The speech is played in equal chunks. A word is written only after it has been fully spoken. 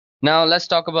Now let's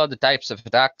talk about the types of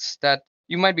attacks that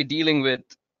you might be dealing with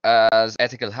as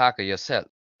ethical hacker yourself.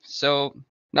 So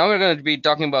now we're going to be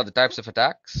talking about the types of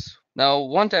attacks. Now,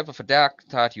 one type of attack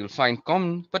that you'll find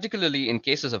common, particularly in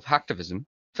cases of hacktivism,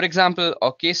 for example,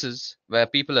 or cases where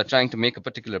people are trying to make a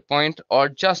particular point or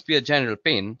just be a general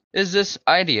pain, is this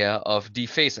idea of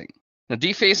defacing. Now,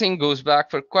 defacing goes back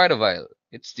for quite a while.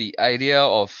 It's the idea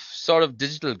of sort of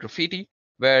digital graffiti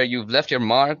where you've left your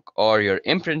mark or your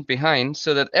imprint behind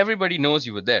so that everybody knows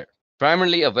you were there.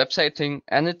 Primarily a website thing,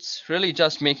 and it's really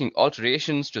just making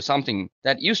alterations to something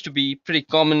that used to be pretty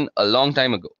common a long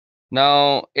time ago.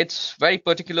 Now, it's very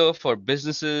particular for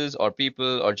businesses or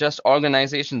people or just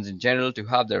organizations in general to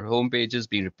have their home pages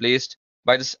be replaced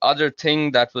by this other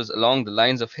thing that was along the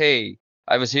lines of, hey,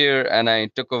 I was here and I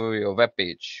took over your web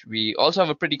page. We also have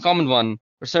a pretty common one,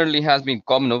 or certainly has been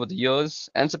common over the years,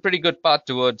 and it's a pretty good path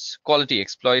towards quality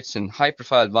exploits and high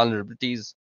profile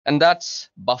vulnerabilities, and that's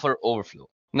buffer overflow.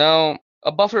 Now,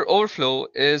 a buffer overflow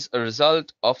is a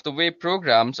result of the way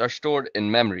programs are stored in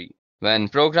memory. When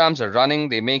programs are running,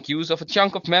 they make use of a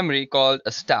chunk of memory called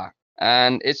a stack.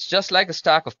 And it's just like a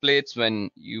stack of plates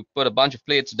when you put a bunch of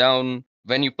plates down.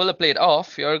 When you pull a plate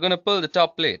off, you're going to pull the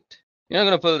top plate. You're not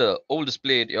going to pull the oldest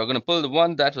plate, you're going to pull the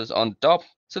one that was on the top.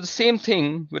 So the same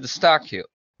thing with the stack here.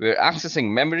 We're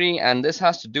accessing memory, and this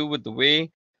has to do with the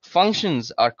way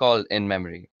functions are called in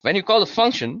memory. When you call a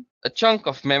function, a chunk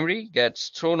of memory gets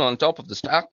thrown on top of the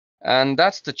stack, and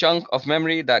that's the chunk of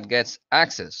memory that gets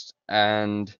accessed.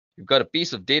 And you've got a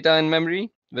piece of data in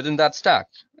memory within that stack,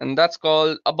 and that's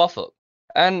called a buffer.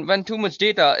 And when too much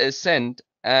data is sent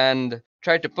and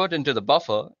tried to put into the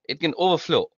buffer, it can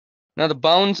overflow. Now, the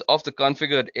bounds of the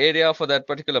configured area for that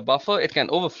particular buffer, it can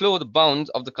overflow the bounds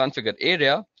of the configured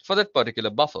area for that particular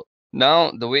buffer.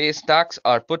 Now, the way stacks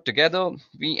are put together,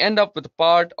 we end up with a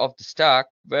part of the stack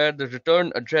where the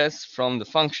return address from the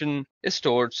function is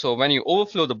stored. So when you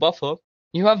overflow the buffer,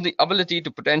 you have the ability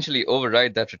to potentially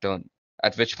override that return.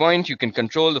 At which point you can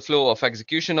control the flow of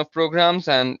execution of programs.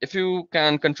 And if you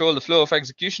can control the flow of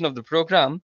execution of the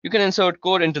program, you can insert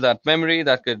code into that memory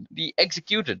that could be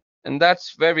executed. And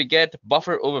that's where we get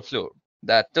buffer overflow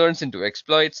that turns into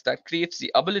exploits that creates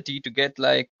the ability to get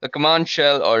like a command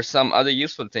shell or some other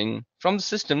useful thing from the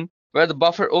system where the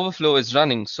buffer overflow is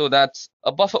running. So that's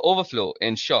a buffer overflow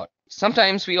in short.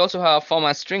 Sometimes we also have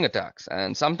format string attacks,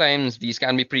 and sometimes these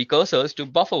can be precursors to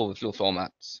buffer overflow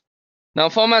formats. Now,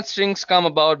 format strings come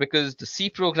about because the C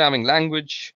programming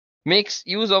language makes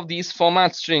use of these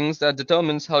format strings that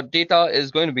determines how data is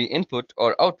going to be input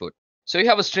or output. So you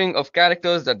have a string of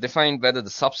characters that define whether the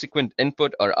subsequent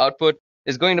input or output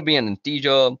is going to be an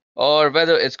integer, or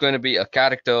whether it's going to be a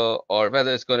character, or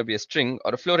whether it's going to be a string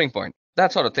or a floating point,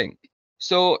 that sort of thing.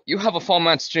 So you have a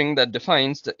format string that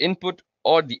defines the input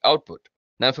or the output.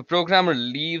 Now, if a programmer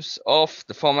leaves off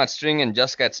the format string and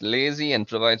just gets lazy and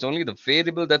provides only the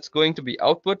variable that's going to be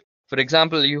output, for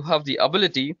example, you have the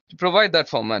ability to provide that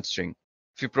format string.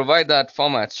 If you provide that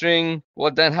format string,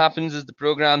 what then happens is the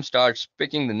program starts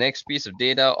picking the next piece of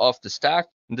data off the stack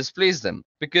and displays them.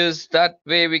 Because that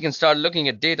way we can start looking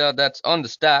at data that's on the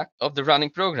stack of the running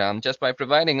program just by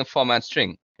providing a format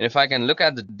string. And if I can look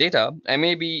at the data, I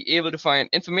may be able to find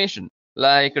information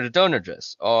like a return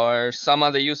address or some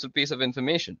other useful piece of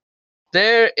information.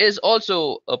 There is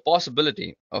also a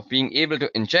possibility of being able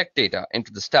to inject data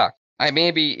into the stack. I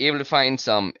may be able to find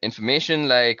some information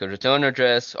like a return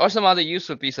address or some other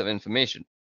useful piece of information.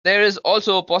 There is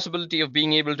also a possibility of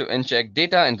being able to inject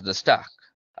data into the stack.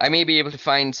 I may be able to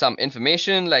find some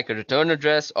information like a return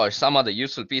address or some other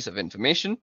useful piece of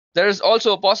information. There is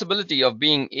also a possibility of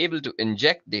being able to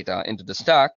inject data into the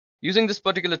stack using this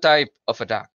particular type of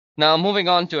attack. Now, moving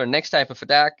on to our next type of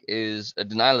attack is a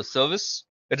denial of service.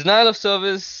 A denial of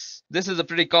service, this is a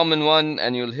pretty common one,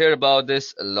 and you'll hear about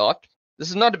this a lot. This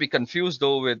is not to be confused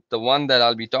though with the one that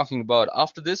I'll be talking about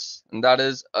after this, and that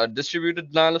is a distributed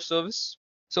denial of service.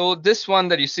 So this one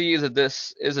that you see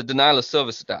this is a denial of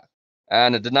service attack.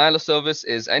 And a denial of service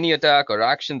is any attack or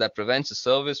action that prevents a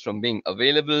service from being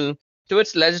available to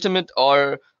its legitimate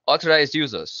or authorized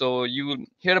users. So you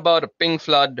hear about a ping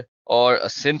flood or a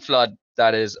SYN flood,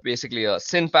 that is basically a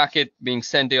SYN packet being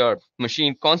sent to your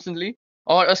machine constantly,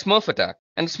 or a Smurf attack.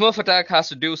 And the Smurf attack has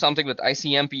to do something with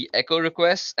ICMP echo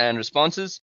requests and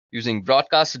responses using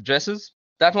broadcast addresses.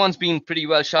 That one's been pretty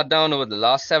well shut down over the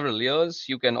last several years.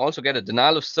 You can also get a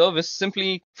denial of service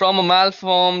simply from a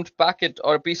malformed packet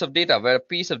or a piece of data, where a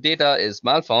piece of data is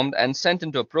malformed and sent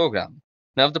into a program.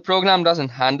 Now, if the program doesn't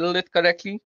handle it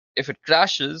correctly, if it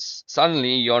crashes,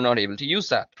 suddenly you're not able to use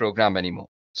that program anymore.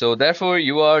 So therefore,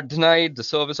 you are denied the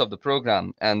service of the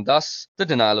program and thus the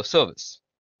denial of service.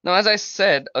 Now, as I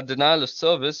said, a denial of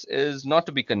service is not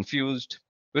to be confused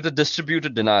with a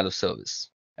distributed denial of service.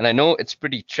 And I know it's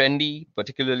pretty trendy,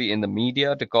 particularly in the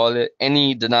media, to call it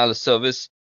any denial of service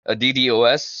a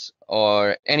DDoS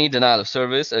or any denial of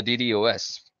service a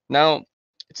DDoS. Now,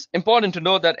 it's important to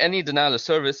note that any denial of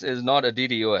service is not a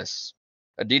DDoS.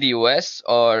 A DDoS,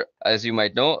 or as you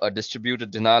might know, a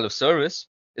distributed denial of service,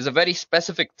 is a very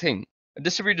specific thing. A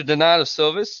distributed denial of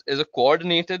service is a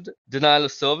coordinated denial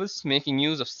of service making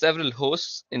use of several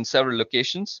hosts in several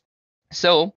locations.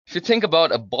 So, if you think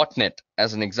about a botnet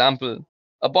as an example,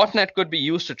 a botnet could be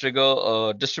used to trigger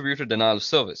a distributed denial of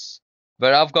service,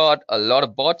 where I've got a lot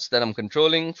of bots that I'm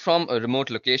controlling from a remote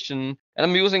location, and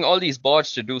I'm using all these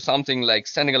bots to do something like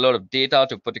sending a lot of data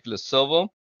to a particular server.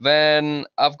 When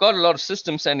I've got a lot of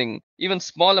systems sending even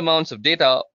small amounts of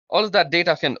data, all of that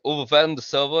data can overwhelm the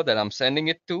server that I'm sending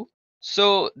it to.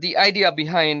 So the idea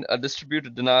behind a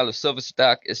distributed denial of service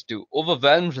attack is to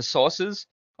overwhelm resources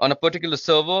on a particular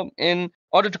server in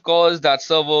order to cause that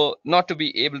server not to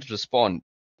be able to respond.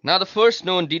 Now, the first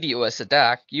known DDoS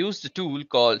attack used a tool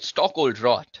called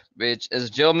Stockholm-Rot, which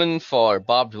is German for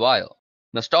barbed wire.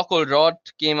 Now, Stockholm-Rot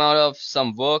came out of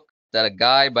some work that a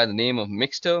guy by the name of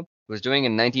Mixter was doing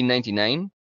in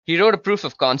 1999. He wrote a proof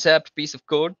of concept piece of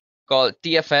code called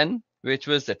TFN, which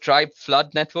was the Tribe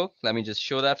Flood Network. Let me just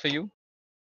show that for you.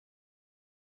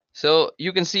 So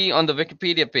you can see on the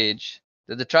Wikipedia page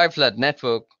that the Tribe Flood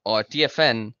Network, or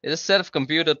TFN, is a set of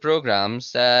computer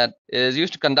programs that is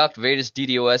used to conduct various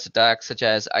DDoS attacks such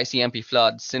as ICMP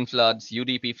floods, SYN floods,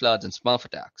 UDP floods, and Smurf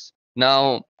attacks.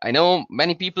 Now, I know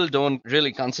many people don't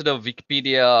really consider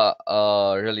Wikipedia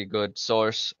a really good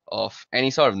source of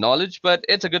any sort of knowledge, but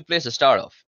it's a good place to start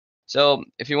off. So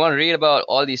if you want to read about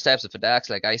all these types of attacks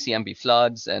like ICMP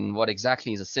floods and what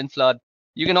exactly is a SYN flood,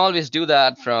 you can always do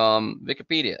that from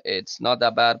Wikipedia. It's not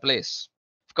that bad a place.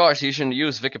 Of course, you shouldn't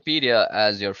use Wikipedia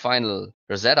as your final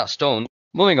Rosetta Stone.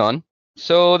 Moving on.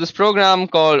 So this program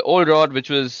called OldRod, which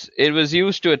was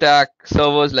used to attack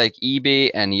servers like eBay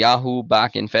and Yahoo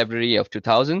back in February of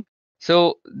 2000.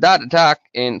 So that attack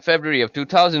in February of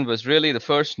 2000 was really the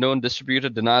first known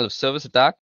distributed denial of service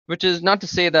attack, which is not to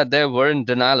say that there weren't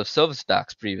denial of service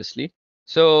attacks previously.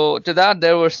 So to that,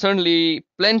 there were certainly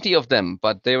plenty of them,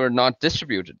 but they were not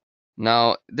distributed.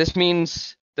 Now, this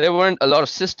means there weren't a lot of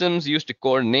systems used to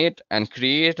coordinate and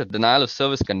create a denial of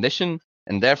service condition,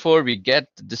 and therefore we get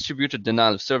the distributed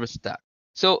denial of service attack.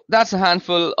 So that's a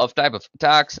handful of type of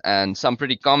attacks and some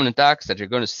pretty common attacks that you're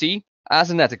going to see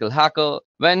as an ethical hacker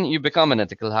when you become an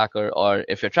ethical hacker, or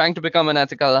if you're trying to become an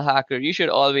ethical hacker, you should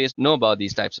always know about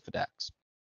these types of attacks.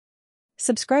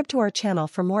 Subscribe to our channel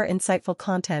for more insightful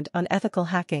content on ethical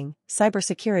hacking,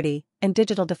 cybersecurity, and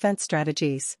digital defense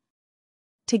strategies.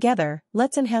 Together,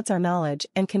 let's enhance our knowledge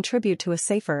and contribute to a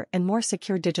safer and more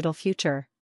secure digital future.